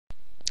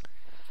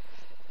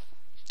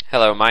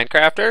Hello,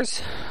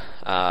 Minecrafters.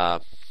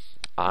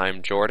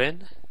 I'm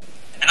Jordan,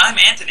 And I'm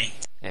Anthony.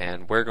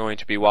 and we're going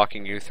to be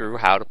walking you through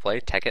how to play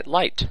Tekkit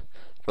Lite.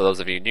 For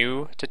those of you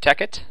new to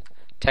Tekkit,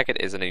 Tekkit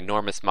is an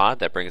enormous mod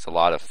that brings a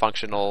lot of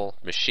functional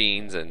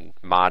machines and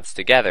mods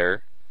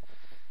together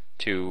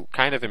to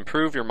kind of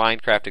improve your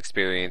Minecraft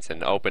experience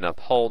and open up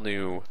whole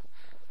new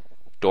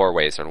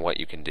doorways on what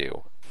you can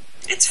do.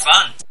 It's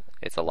fun.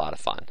 It's a lot of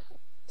fun.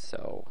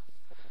 So,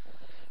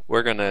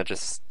 we're going to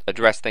just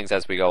address things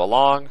as we go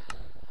along.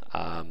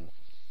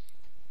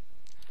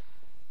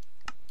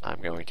 I'm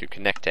going to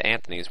connect to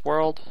Anthony's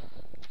world,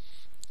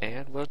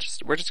 and we're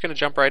just going to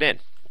jump right in.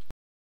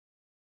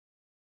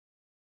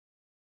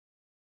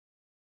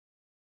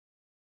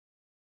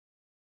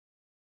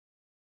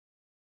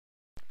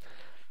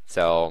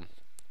 So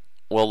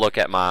we'll look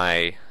at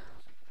my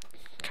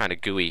kind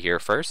of GUI here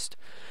first.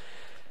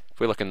 If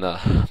we look in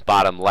the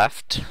bottom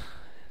left,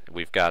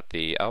 we've got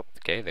the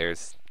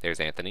there's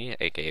Anthony,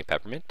 aka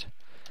Peppermint.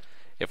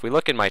 If we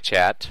look in my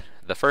chat,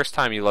 the first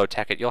time you load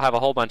Tekkit, you'll have a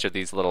whole bunch of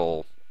these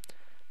little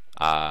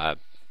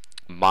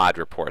mod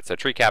reports. So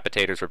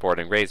Treecapitator is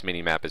reporting, Ray's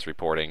Minimap is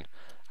reporting.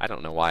 I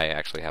don't know why I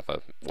actually have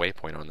a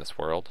waypoint on this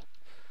world.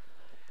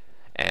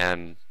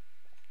 And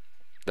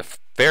the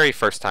very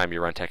first time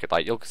you run Tekkit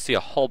Lite, you'll see a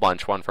whole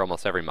bunch, one for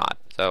almost every mod.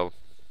 So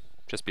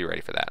just be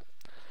ready for that.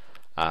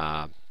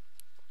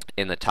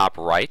 In the top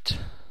right,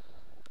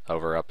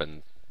 over up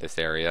in this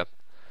area,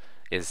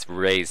 is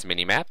Ray's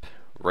Minimap.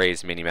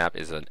 Ray's Minimap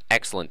is an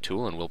excellent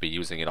tool, and we'll be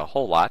using it a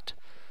whole lot.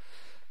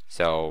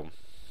 So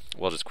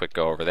we'll just quick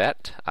go over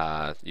that.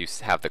 You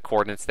have the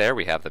coordinates there.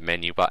 We have the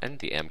menu button,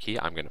 the M key.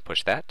 I'm going to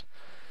push that.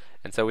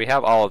 And so we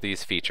have all of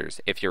these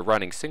features. If you're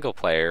running single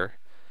player,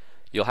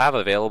 you'll have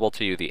available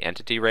to you the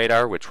entity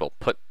radar, which will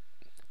put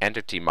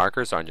entity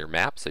markers on your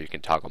map, so you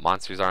can toggle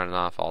monsters on and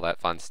off, all that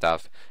fun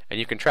stuff, and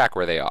you can track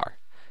where they are.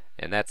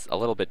 And that's a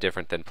little bit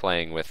different than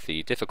playing with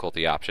the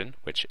difficulty option,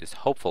 which is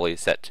hopefully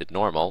set to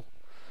normal.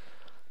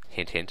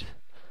 Hint, hint.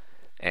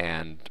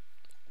 And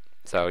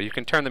so you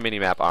can turn the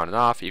minimap on and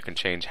off. You can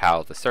change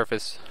how the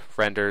surface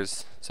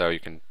renders, so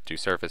you can do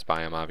surface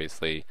biome,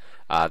 obviously.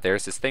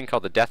 There's this thing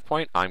called the death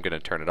point. I'm going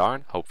to turn it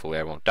on. Hopefully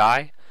I won't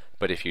die.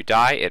 But if you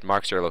die, it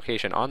marks your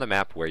location on the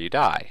map where you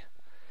die.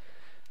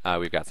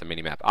 We've got some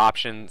minimap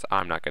options.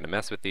 I'm not going to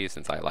mess with these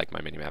since I like my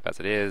minimap as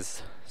it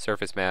is.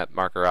 Surface map,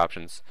 marker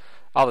options,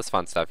 all this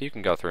fun stuff. You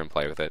can go through and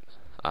play with it.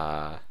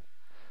 I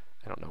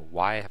don't know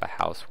why I have a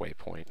house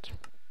waypoint.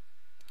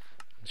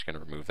 I'm just going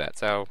to remove that.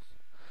 So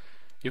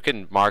you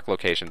can mark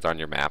locations on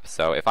your map.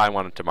 So if I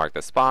wanted to mark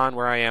the spawn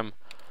where I am,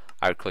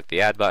 I would click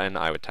the add button,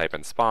 I would type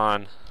in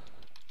spawn,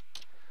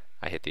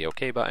 I hit the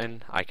OK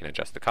button, I can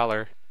adjust the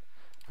color.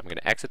 I'm going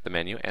to exit the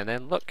menu, and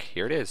then look,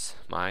 here it is,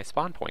 my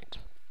spawn point.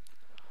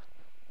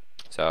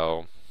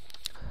 So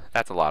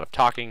that's a lot of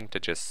talking to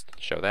just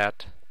show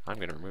that. I'm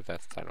going to remove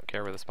that since I don't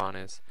care where the spawn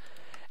is.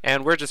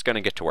 And we're just going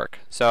to get to work.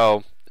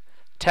 So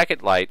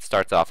Tekkit Lite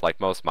starts off like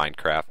most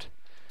Minecraft.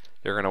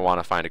 You're going to want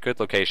to find a good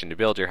location to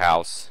build your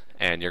house,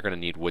 and you're going to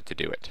need wood to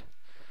do it.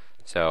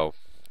 So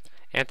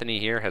Anthony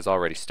here has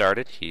already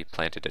started. He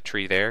planted a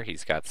tree there.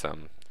 He's got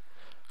some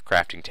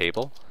crafting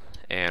table,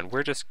 and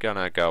we're just going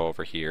to go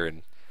over here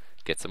and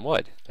get some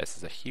wood. This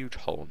is a huge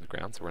hole in the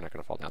ground, so we're not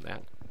going to fall down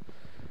that.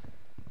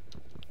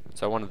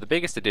 So one of the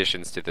biggest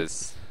additions to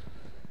this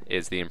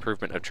is the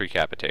improvement of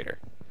Treecapitator.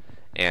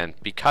 And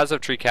because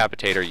of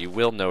Treecapitator, you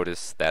will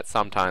notice that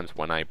sometimes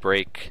when I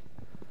break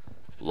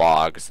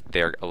logs,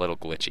 they're a little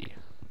glitchy.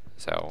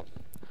 So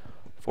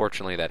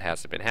fortunately that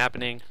hasn't been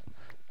happening,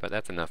 but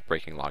that's enough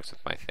breaking logs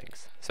with my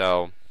things.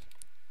 So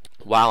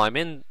while I'm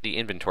in the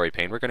inventory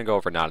pane, we're going to go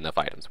over not enough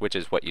items, which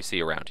is what you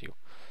see around you.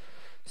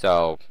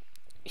 So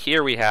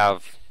here we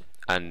have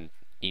an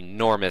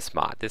enormous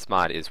mod. This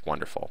mod is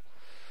wonderful.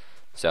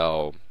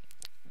 So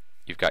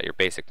you've got your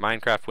basic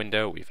Minecraft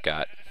window. We've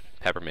got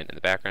Peppermint in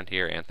the background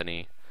here,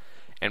 Anthony.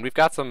 And we've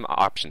got some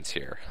options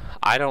here.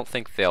 I don't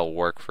think they'll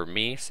work for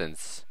me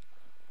since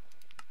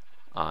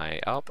I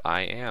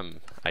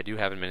do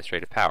have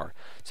administrative power.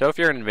 So if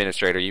you're an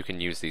administrator, you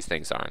can use these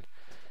things on.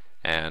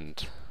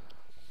 And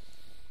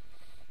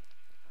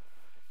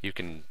you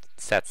can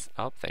set,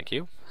 thank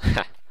you.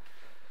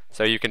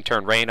 So you can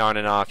turn rain on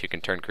and off, you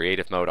can turn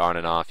creative mode on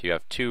and off. You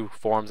have two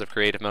forms of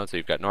creative mode, so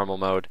you've got normal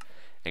mode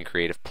and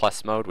creative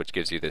plus mode, which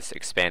gives you this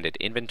expanded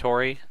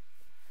inventory.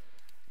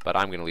 But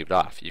I'm going to leave it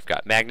off. You've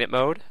got magnet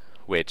mode,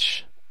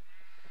 which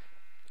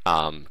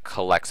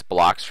collects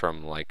blocks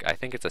from, like, I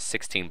think it's a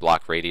 16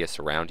 block radius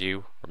around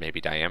you, or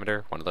maybe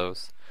diameter, one of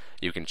those.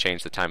 You can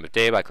change the time of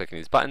day by clicking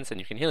these buttons, and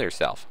you can heal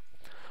yourself.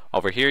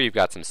 Over here you've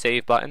got some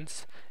save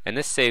buttons, and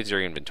this saves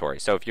your inventory.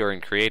 So if you're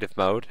in creative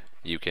mode,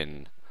 you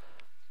can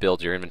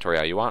build your inventory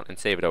how you want and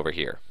save it over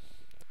here.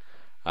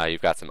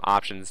 You've got some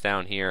options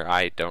down here.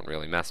 I don't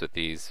really mess with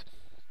these,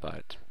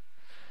 but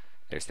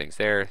there's things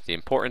there. The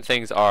important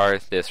things are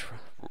this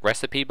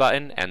recipe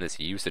button and this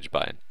usage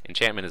button.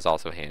 Enchantment is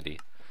also handy.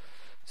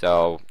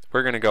 So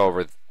we're going to go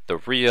over the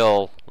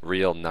real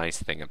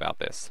nice thing about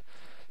this.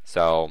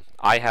 So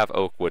I have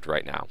oak wood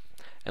right now.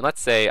 And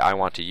let's say I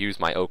want to use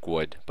my oak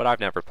wood, but I've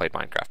never played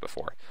Minecraft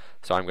before.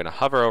 So I'm going to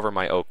hover over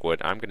my oak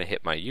wood, I'm going to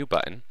hit my U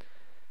button,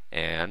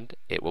 and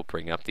it will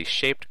bring up the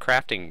shaped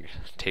crafting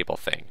table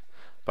thing.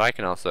 But I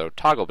can also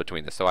toggle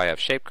between this. So I have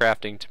shape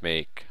crafting to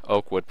make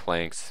oak wood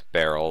planks,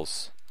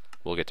 barrels,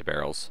 we'll get to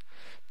barrels,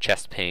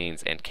 chest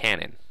panes, and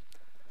cannon.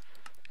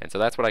 And so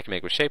that's what I can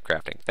make with shape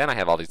crafting. Then I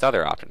have all these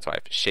other options. So I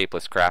have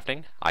shapeless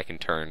crafting. I can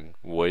turn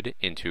wood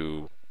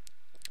into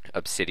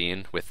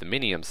obsidian with the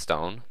Minimap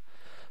stone.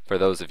 For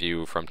those of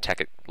you from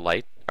Tekkit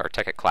Lite or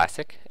Tekkit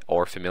Classic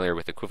or familiar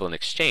with equivalent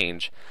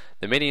exchange,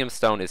 the Minimap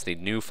stone is the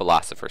new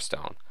philosopher's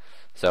stone.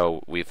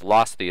 So we've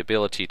lost the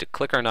ability to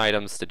click on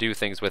items, to do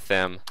things with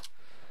them,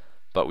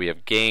 but we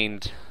have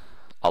gained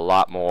a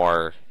lot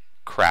more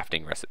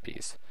crafting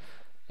recipes.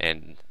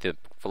 And the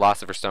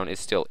philosopher's stone is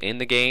still in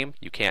the game.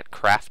 You can't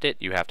craft it,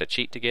 you have to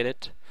cheat to get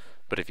it,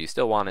 but if you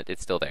still want it,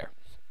 it's still there.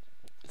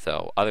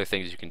 So other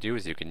things you can do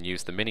is you can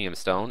use the Minimap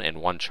stone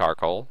and 1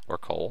 charcoal or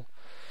coal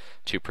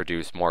to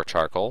produce more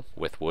charcoal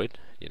with wood.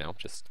 You know,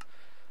 just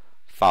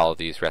follow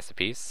these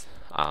recipes.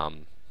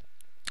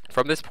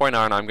 From this point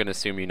on, I'm going to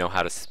assume you know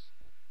how to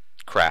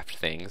craft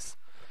things.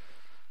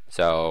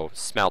 So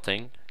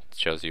smelting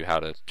shows you how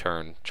to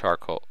turn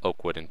charcoal,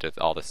 oak wood into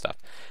all this stuff.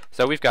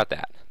 So we've got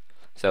that.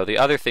 So the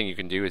other thing you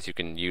can do is you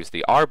can use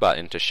the R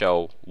button to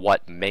show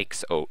what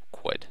makes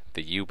oak wood.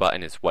 The U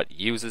button is what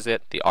uses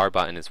it. The R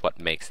button is what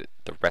makes it,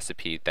 the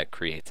recipe that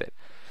creates it.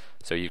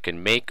 So you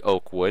can make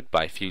oak wood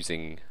by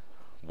fusing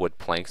wood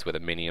planks with a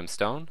Minimap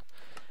stone,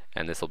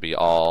 and this will be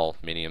all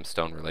Minimap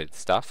stone related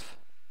stuff.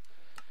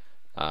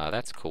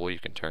 That's cool. You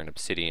can turn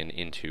obsidian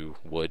into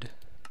wood.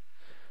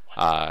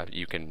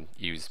 You can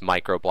use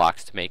micro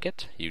blocks to make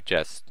it.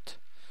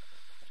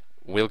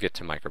 We'll get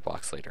to micro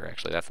blocks later,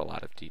 actually. That's a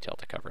lot of detail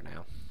to cover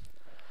now.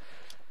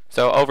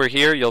 So over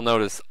here you'll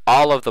notice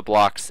all of the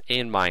blocks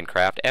in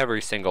Minecraft,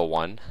 every single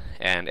one,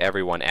 and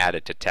every one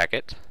added to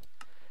Tekkit.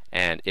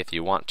 And if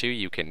you want to,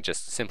 you can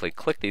just simply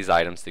click these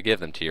items to give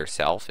them to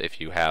yourself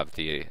if you have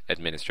the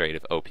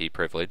administrative OP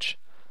privilege.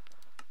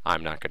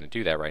 I'm not going to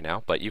do that right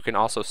now, but you can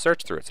also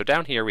search through it. So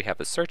down here we have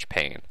the search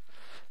pane.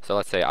 So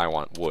let's say I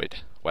want wood.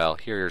 Well,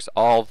 here's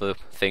all the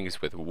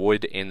things with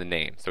wood in the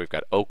name. So we've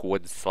got oak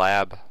wood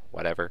slab,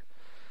 whatever.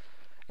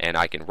 And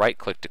I can right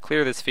click to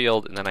clear this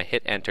field, and then I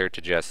hit enter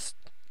to just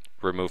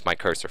remove my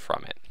cursor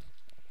from it.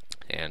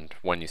 And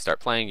when you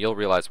start playing, you'll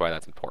realize why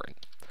that's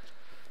important.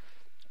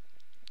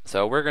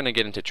 So we're going to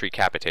get into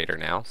Treecapitator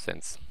now,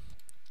 since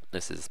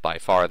this is by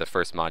far the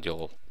first mod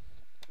you'll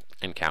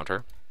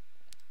encounter.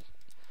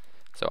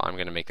 So I'm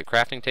going to make the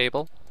crafting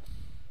table,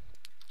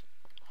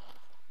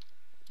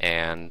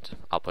 and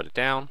I'll put it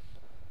down.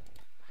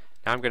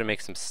 Now I'm going to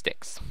make some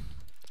sticks.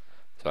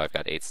 So I've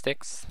got 8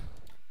 sticks.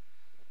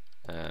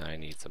 I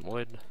need some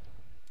wood.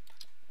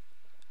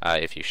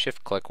 If you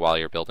shift click while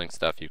you're building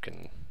stuff, you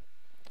can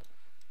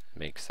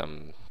make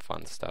some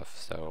fun stuff.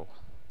 So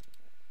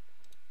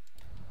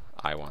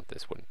I want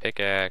this wooden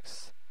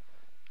pickaxe.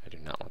 I do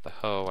not want the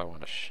hoe. I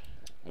want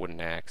a wooden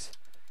axe.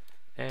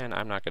 And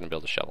I'm not going to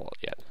build a shovel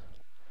yet.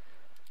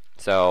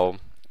 So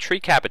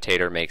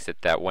Treecapitator makes it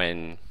that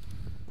when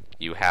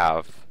you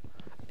have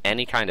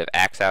any kind of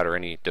axe out or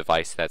any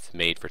device that's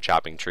made for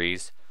chopping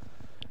trees,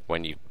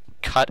 when you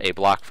cut a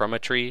block from a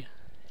tree,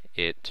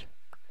 it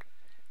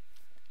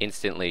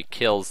instantly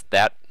kills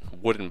that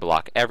wooden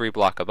block, every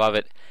block above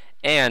it,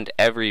 and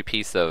every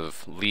piece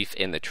of leaf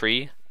in the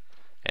tree,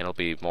 and it'll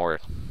be more.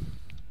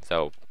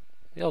 So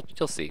you'll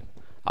see.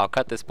 I'll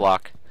cut this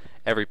block,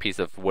 every piece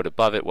of wood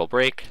above it will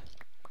break.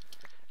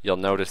 You'll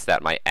notice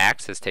that my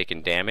axe has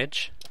taken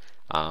damage.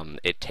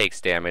 It takes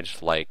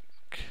damage like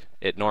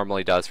it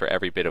normally does for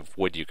every bit of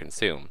wood you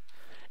consume,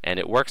 and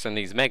it works on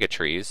these mega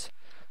trees.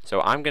 So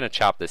I'm going to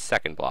chop this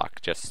second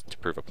block just to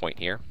prove a point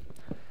here.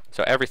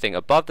 So everything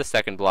above the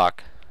second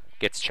block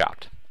gets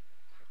chopped,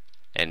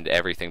 and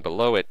everything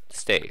below it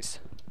stays.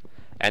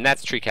 And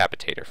that's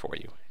Treecapitator for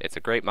you. It's a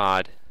great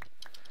mod,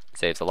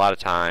 saves a lot of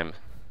time,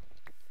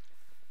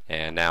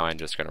 and now I'm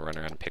just going to run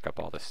around and pick up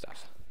all this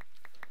stuff.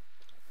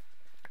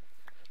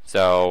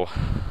 So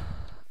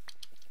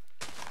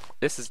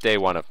this is day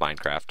 1 of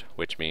Minecraft,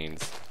 which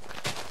means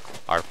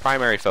our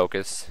primary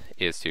focus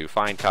is to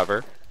find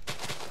cover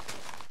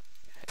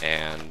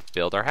and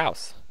build our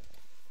house.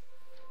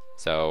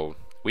 So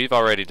we've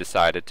already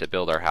decided to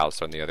build our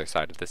house on the other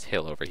side of this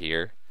hill over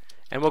here,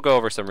 and we'll go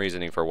over some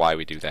reasoning for why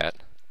we do that.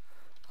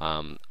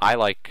 I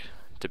like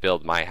to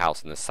build my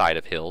house on the side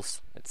of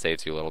hills. It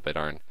saves you a little bit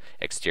on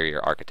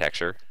exterior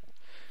architecture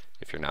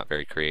if you're not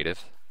very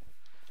creative,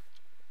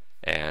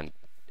 and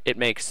it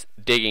makes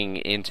digging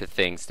into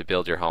things to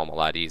build your home a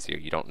lot easier.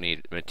 You don't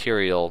need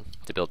material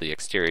to build the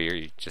exterior,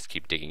 you just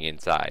keep digging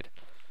inside.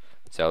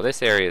 So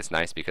this area is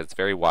nice because it's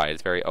very wide,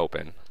 it's very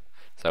open.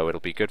 So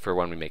it'll be good for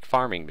when we make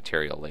farming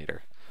material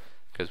later,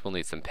 because we'll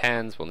need some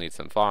pens, we'll need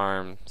some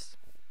farms,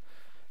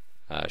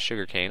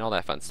 sugarcane, all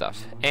that fun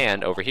stuff.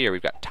 And over here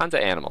we've got tons of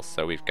animals.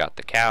 So we've got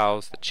the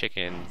cows, the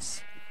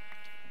chickens,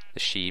 the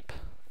sheep.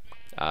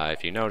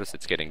 If you notice,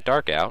 it's getting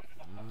dark out.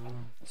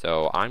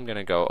 So I'm going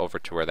to go over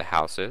to where the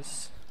house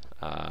is.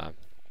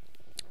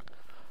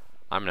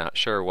 I'm not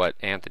sure what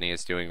Anthony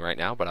is doing right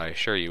now, but I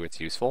assure you it's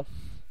useful.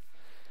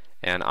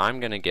 And I'm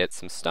going to get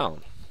some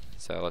stone.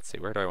 So let's see,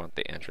 where do I want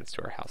the entrance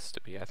to our house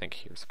to be? I think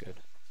here's good.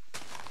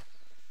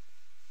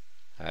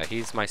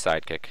 He's my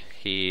sidekick.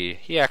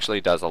 He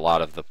actually does a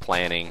lot of the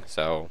planning,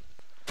 so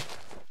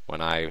when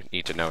I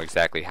need to know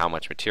exactly how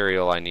much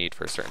material I need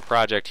for a certain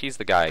project, he's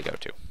the guy I go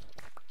to.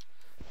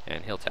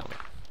 And he'll tell me.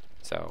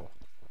 So,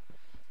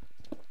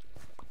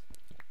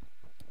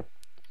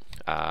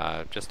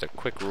 just a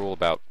quick rule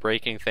about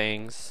breaking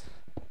things.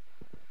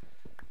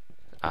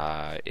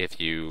 If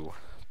you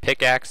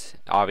pickaxe,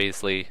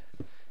 obviously,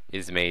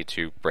 is made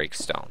to break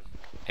stone,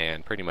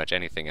 and pretty much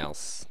anything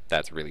else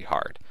that's really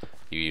hard.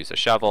 You use a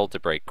shovel to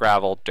break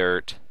gravel,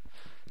 dirt,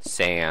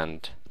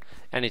 sand,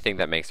 anything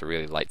that makes a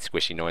really light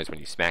squishy noise when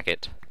you smack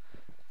it.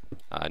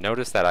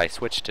 Notice that I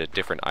switch to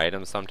different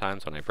items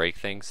sometimes when I break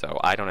things, so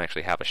I don't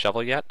actually have a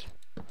shovel yet,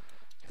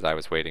 because I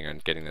was waiting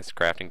on getting this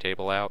crafting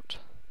table out.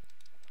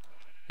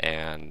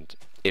 And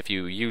if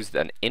you use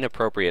an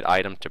inappropriate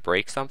item to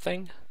break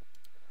something,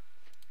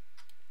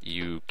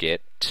 you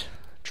get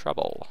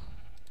trouble.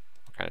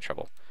 What kind of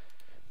trouble?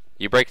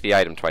 You break the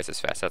item twice as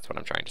fast, that's what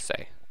I'm trying to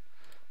say.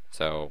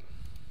 So,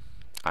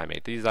 I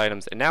made these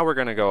items, and now we're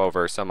going to go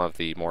over some of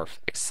the more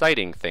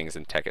exciting things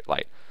in Tekkit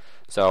Lite.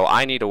 So,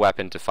 I need a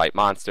weapon to fight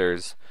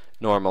monsters.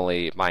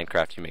 Normally,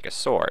 Minecraft, you make a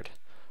sword.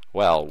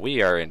 Well,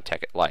 we are in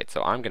Tekkit Lite,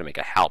 so I'm going to make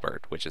a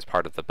halberd, which is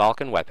part of the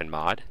Balkon weapon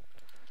mod.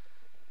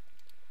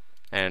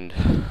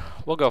 And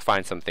we'll go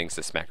find some things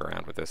to smack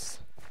around with this.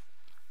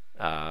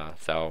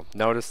 So,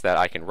 notice that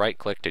I can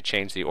right-click to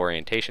change the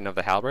orientation of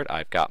the halberd.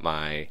 I've got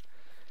my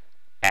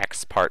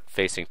axe part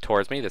facing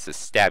towards me. This is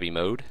stabby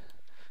mode.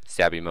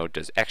 Stabby mode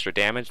does extra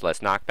damage, less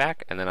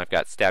knockback, and then I've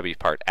got stabby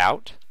part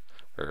out,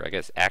 or I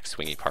guess axe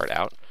swingy part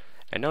out,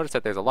 and notice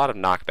that there's a lot of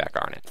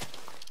knockback on it.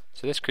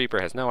 So this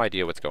creeper has no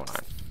idea what's going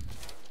on.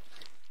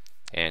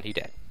 And he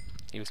dead.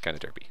 He was kind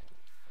of derpy.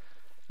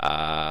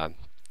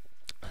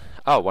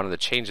 One of the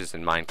changes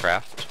in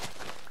Minecraft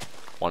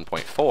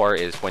 1.4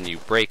 is when you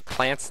break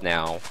plants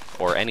now,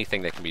 or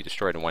anything that can be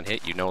destroyed in one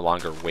hit, you no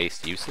longer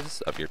waste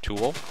uses of your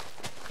tool.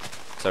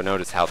 So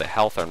notice how the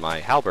health on my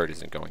halberd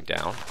isn't going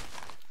down.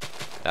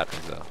 That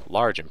was a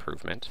large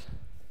improvement.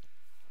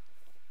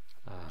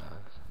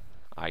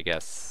 I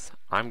guess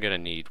I'm going to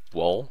need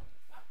wool.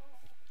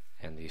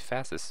 And the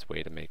fastest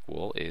way to make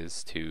wool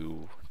is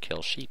to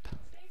kill sheep.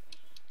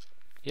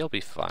 You'll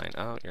be fine.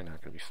 Oh, you're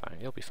not going to be fine.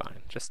 You'll be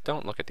fine. Just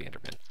don't look at the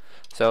Enderman.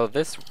 So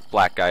this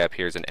black guy up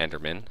here is an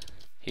Enderman.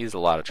 He's a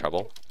lot of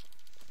trouble.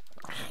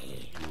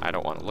 I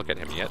don't want to look at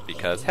him yet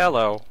because,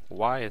 hello,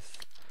 why is...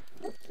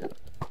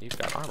 You've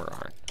got armor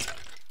on.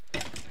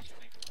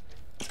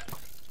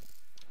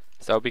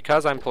 So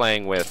because I'm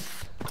playing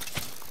with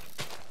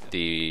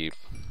the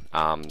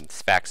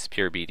Spax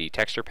Pure BD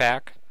texture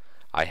pack,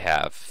 I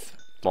have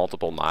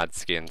multiple mod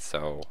skins,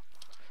 so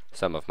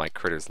some of my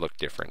critters look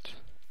different.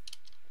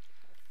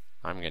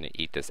 I'm going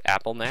to eat this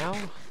apple now,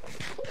 and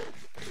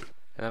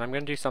then I'm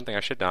going to do something I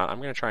should not.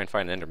 I'm going to try and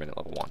find an Enderman at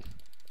level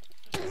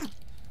 1.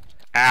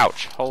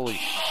 Ouch! Holy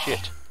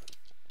shit!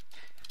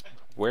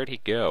 Where'd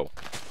he go?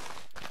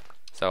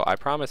 So I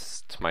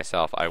promised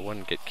myself I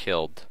wouldn't get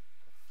killed,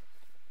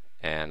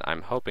 and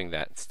I'm hoping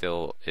that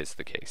still is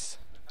the case.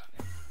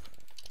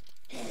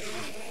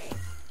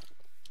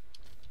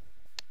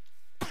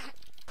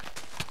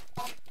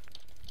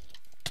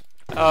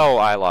 Oh,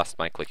 I lost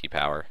my clicky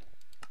power.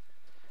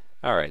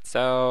 Alright,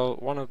 so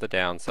one of the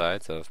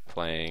downsides of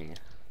playing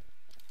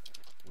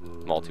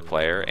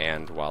multiplayer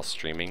and while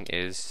streaming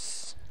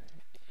is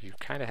you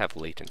kind of have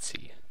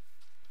latency.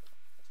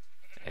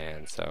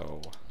 And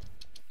so,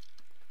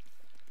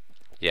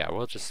 yeah,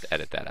 we'll just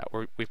edit that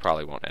out. We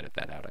probably won't edit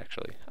that out,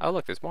 actually. Oh,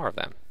 look, there's more of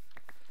them.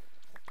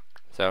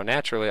 So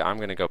naturally, I'm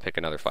going to go pick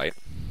another fight,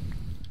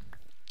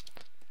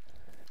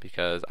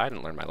 because I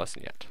didn't learn my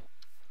lesson yet.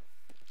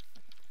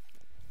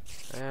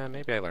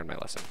 Maybe I learned my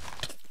lesson.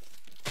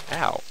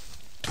 Ow.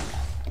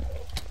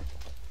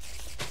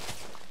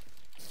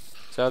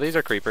 So these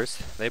are creepers.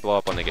 They blow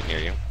up when they get near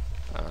you.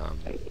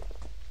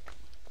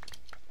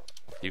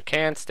 You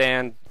can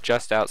stand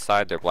just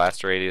outside their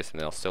blast radius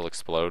and they'll still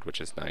explode, which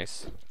is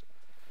nice.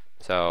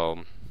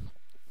 So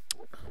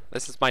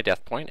this is my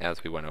death point,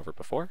 as we went over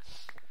before.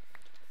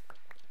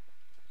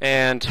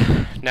 And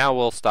now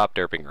we'll stop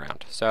derping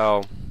around.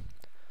 So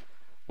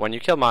when you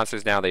kill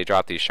monsters now, they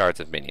drop these shards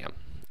of Minimap.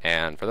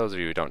 And for those of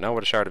you who don't know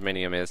what a shard of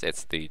Minimap is,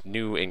 it's the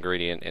new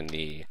ingredient in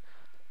the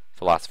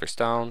Philosopher's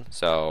Stone.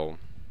 So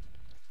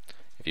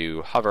if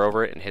you hover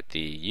over it and hit the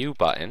U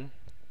button,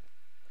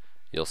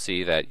 you'll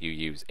see that you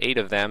use 8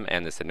 of them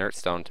and this inert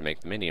stone to make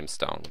the Minimap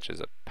stone, which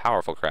is a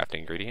powerful crafting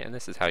ingredient, and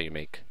this is how you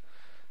make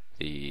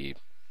the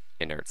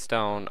inert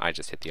stone. I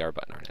just hit the R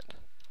button on it.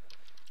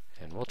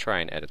 And we'll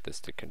try and edit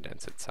this to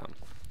condense it some.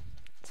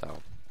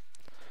 So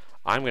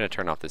I'm going to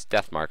turn off this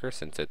death marker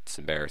since it's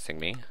embarrassing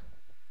me.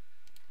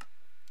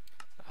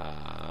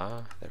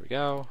 There we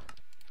go.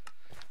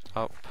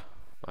 Oh,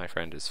 my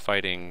friend is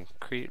fighting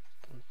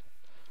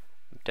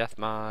death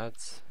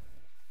mods.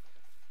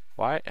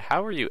 Why?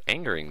 How are you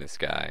angering this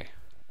guy?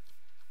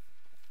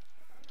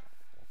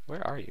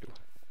 Where are you?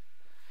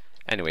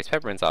 Anyways,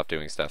 Peppermint's off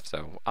doing stuff,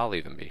 so I'll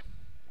leave him be.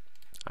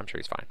 I'm sure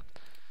he's fine.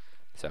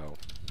 So,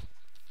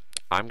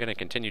 I'm going to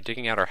continue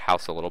digging out our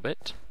house a little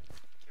bit.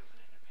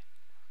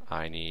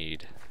 I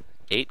need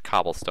 8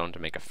 cobblestone to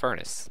make a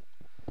furnace.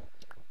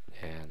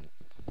 And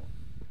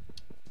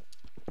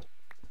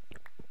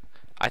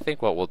I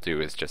think what we'll do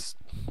is just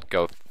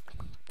go...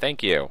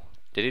 Thank you.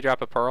 Did he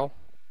drop a pearl?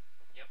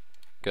 Yep.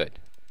 Good.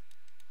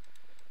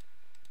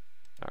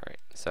 Alright,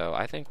 so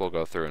I think we'll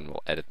go through and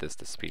we'll edit this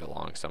to speed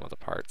along some of the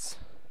parts.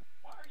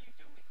 What are you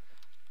doing?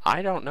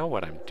 I don't know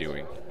what I'm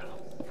doing.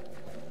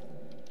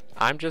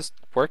 I'm just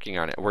working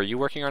on it. Were you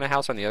working on a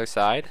house on the other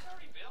side?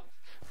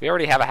 We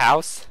already have a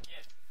house?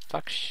 Yes.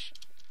 Fuck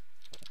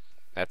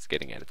That's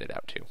getting edited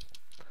out too.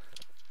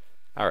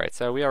 Alright,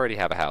 so we already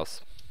have a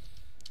house.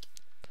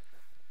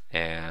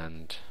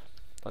 And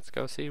let's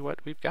go see what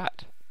we've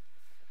got.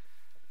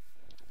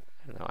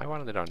 I don't know, I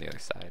wanted it on the other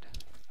side.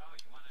 Oh,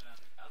 you want it on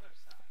the other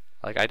side?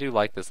 Like, I do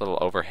like this little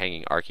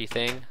overhanging archy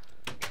thing.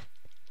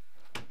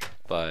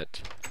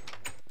 But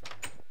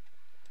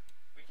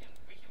We can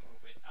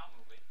move it. I'll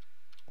move it.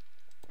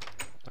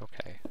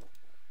 okay.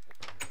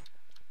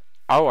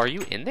 Oh, are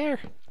you in there?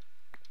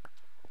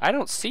 I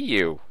don't see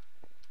you.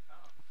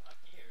 Oh, up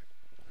here.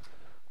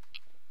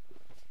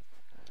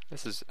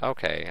 This is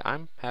okay.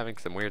 I'm having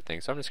some weird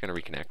things, so I'm just gonna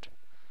reconnect.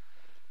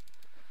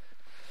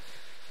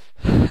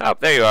 Oh,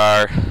 there you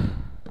are.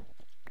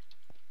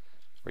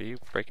 Were you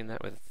breaking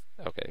that with...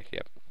 Okay,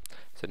 yep.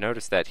 So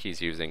notice that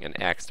he's using an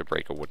axe to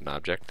break a wooden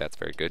object. That's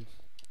very good.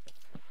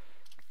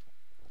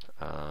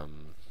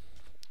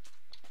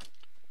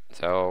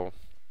 So,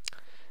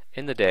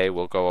 in the day,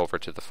 we'll go over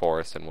to the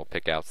forest and we'll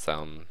pick out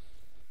some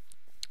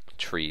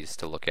trees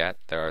to look at.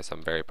 There are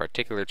some very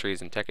particular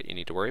trees in Tekkit you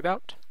need to worry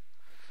about.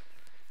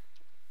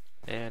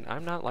 And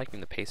I'm not liking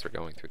the pace we're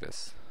going through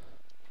this.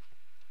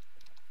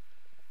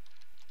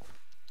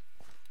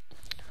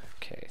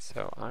 Okay,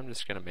 so I'm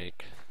just gonna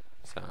make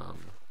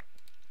some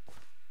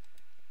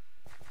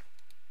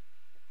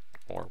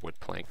more wood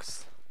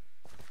planks.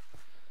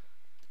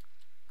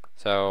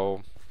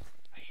 So,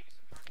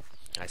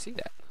 I see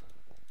that.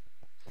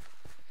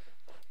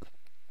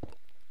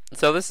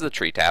 So this is a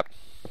tree tap,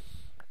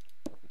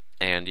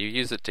 and you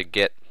use it to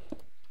get...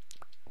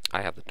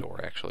 I have the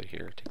door actually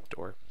here, take the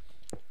door.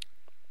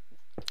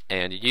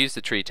 And you use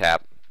the tree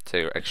tap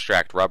to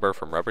extract rubber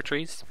from rubber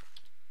trees.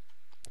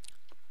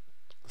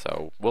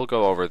 So we'll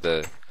go over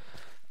the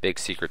big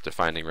secret to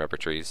finding rubber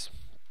trees.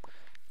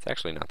 It's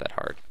actually not that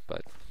hard,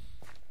 but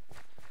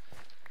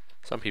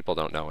some people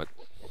don't know it.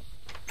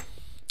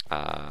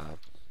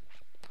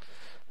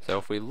 So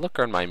if we look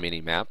on my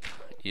mini-map,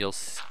 you'll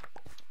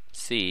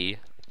see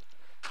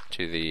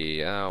to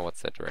the,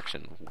 what's that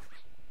direction?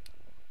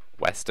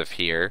 West of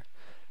here,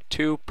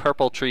 2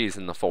 purple trees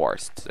in the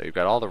forest. So you've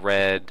got all the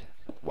red,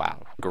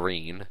 wow,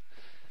 green.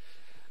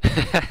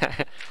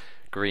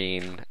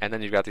 Green, and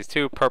then you've got these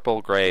 2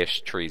 purple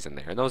grayish trees in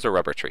there, and those are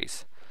rubber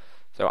trees.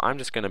 So I'm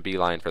just going to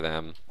beeline for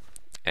them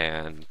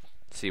and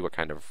see what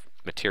kind of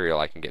material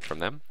I can get from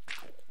them.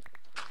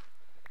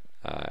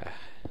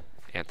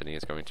 Anthony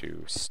is going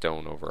to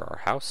stone over our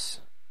house,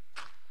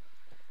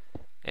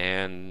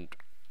 and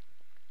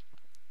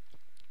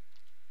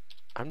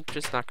I'm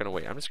just not going to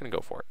wait. I'm just going to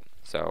go for it.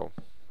 So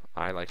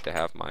I like to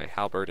have my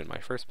halberd in my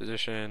first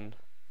position.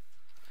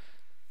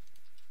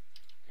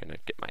 I'm going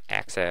to get my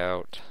axe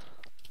out.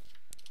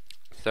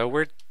 So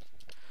we're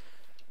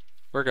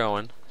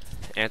going.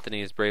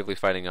 Anthony is bravely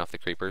fighting off the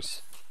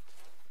creepers.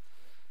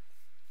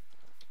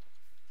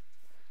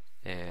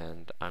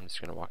 And I'm just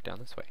going to walk down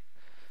this way.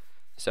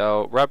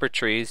 So rubber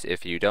trees,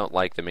 if you don't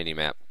like the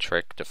mini-map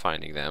trick to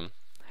finding them,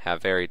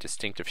 have very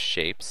distinctive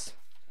shapes.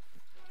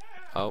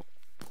 Oh,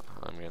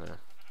 I'm going to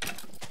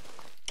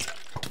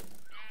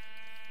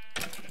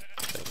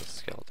kill the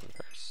skeleton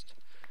first.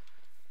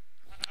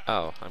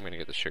 Oh, I'm going to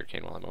get the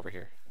sugarcane while I'm over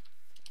here.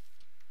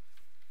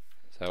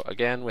 So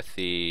again, with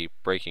the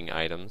breaking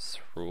items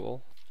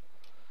rule,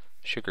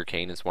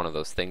 sugarcane is one of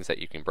those things that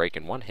you can break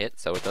in one hit,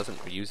 so it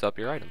doesn't use up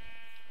your item.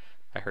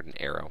 I heard an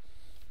arrow.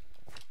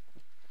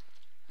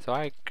 So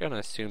I'm gonna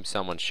assume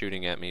someone's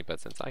shooting at me, but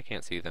since I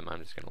can't see them, I'm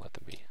just gonna let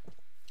them be.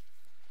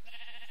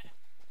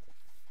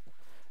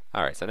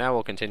 Alright, so now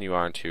we'll continue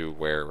on to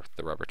where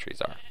the rubber trees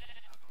are.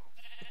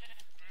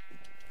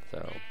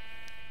 So,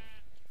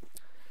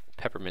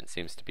 Peppermint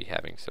seems to be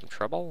having some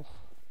trouble.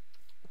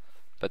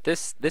 But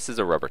this is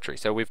a rubber tree.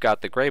 So we've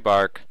got the gray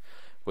bark,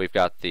 we've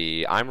got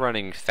the... I'm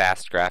running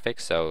fast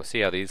graphics, so see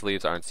how these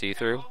leaves aren't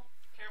see-through?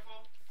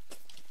 Careful.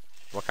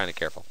 What kind of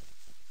careful?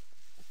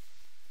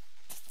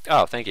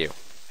 Oh, thank you.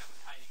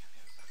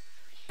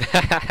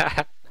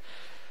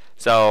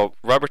 So,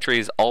 rubber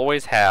trees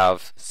always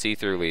have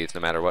see-through leaves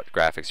no matter what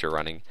graphics you're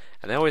running.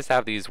 And they always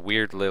have these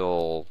weird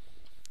little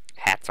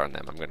hats on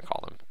them, I'm going to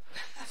call them.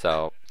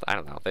 So, I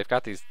don't know. They've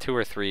got these 2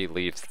 or 3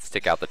 leaves that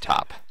stick out the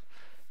top.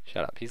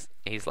 Shut up.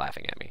 He's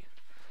laughing at me.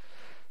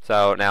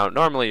 So, now,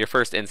 normally your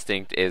first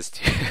instinct is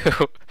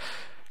to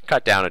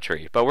cut down a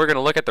tree. But we're going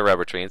to look at the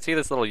rubber tree and see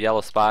this little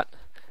yellow spot?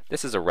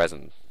 This is a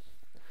resin.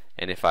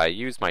 And if I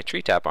use my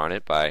tree tap on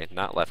it by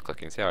not left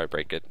clicking, see how I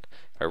break it?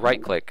 If I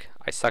right click,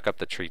 I suck up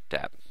the tree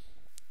tap.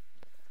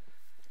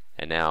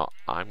 And now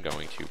I'm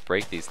going to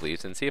break these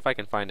leaves and see if I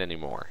can find any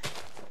more.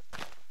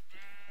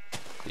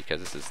 Because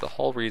this is the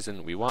whole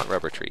reason we want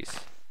rubber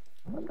trees.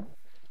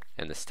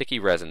 And the sticky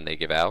resin they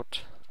give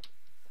out,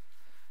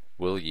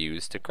 we'll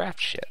use to craft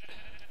shit.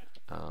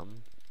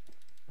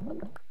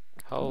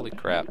 Holy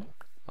crap.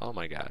 Oh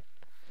my god.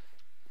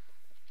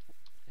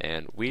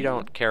 And we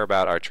don't care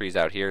about our trees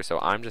out here, so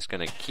I'm just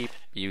going to keep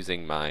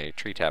using my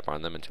tree tap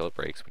on them until it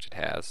breaks, which it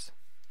has.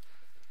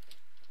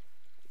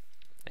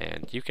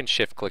 And you can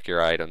shift click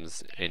your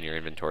items in your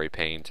inventory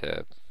pane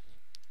to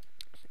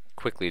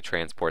quickly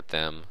transport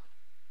them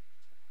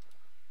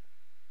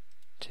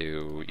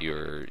to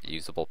your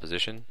usable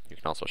position. You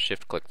can also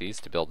shift click these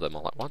to build them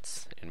all at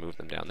once and move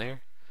them down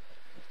there.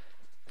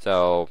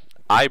 So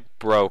I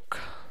broke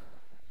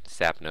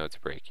sap nodes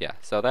break, yeah.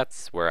 So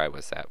that's where I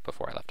was at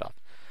before I left off.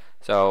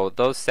 So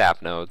those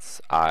sap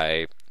nodes,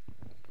 I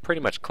pretty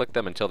much clicked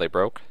them until they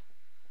broke.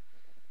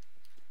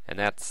 And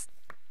that's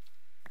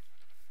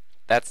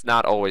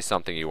not always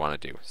something you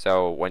want to do.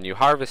 So when you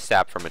harvest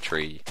sap from a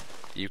tree,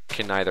 you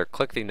can either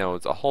click the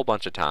nodes a whole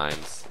bunch of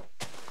times,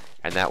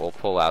 and that will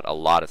pull out a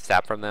lot of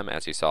sap from them.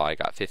 As you saw, I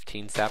got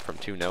 15 sap from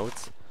 2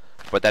 nodes,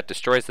 but that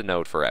destroys the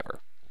node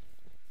forever.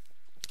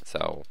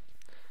 So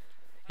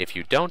if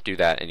you don't do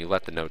that and you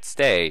let the node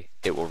stay,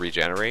 it will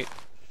regenerate,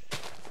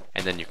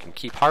 and then you can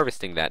keep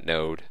harvesting that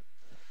node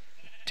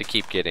to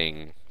keep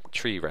getting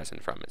tree resin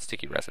from it,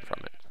 sticky resin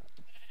from it.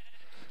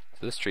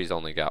 So this tree's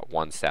only got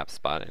 1 sap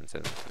spot, and it's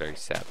in a very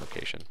sad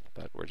location,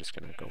 but we're just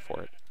going to go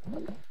for it.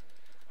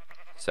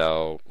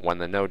 So when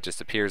the node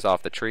disappears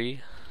off the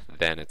tree,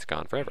 then it's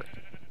gone forever.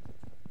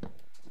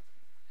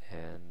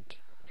 And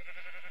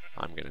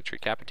I'm going to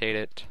treecapitate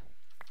it.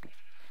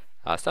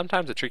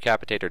 Sometimes the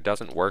treecapitator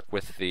doesn't work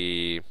with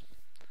the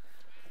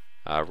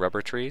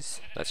rubber trees.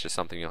 That's just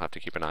something you'll have to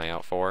keep an eye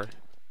out for.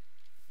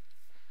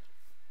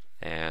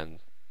 And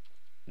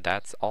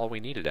that's all we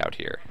needed out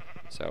here.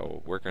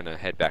 So we're going to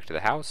head back to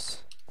the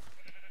house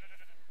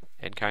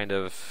and kind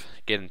of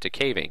get into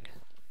caving.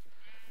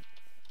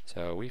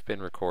 So we've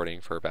been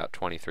recording for about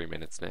 23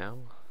 minutes now.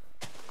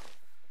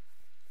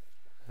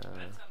 That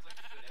sounds like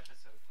a good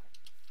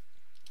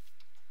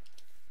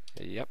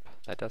episode. Yep,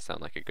 that does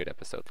sound like a good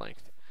episode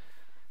length.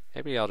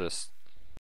 Maybe I'll just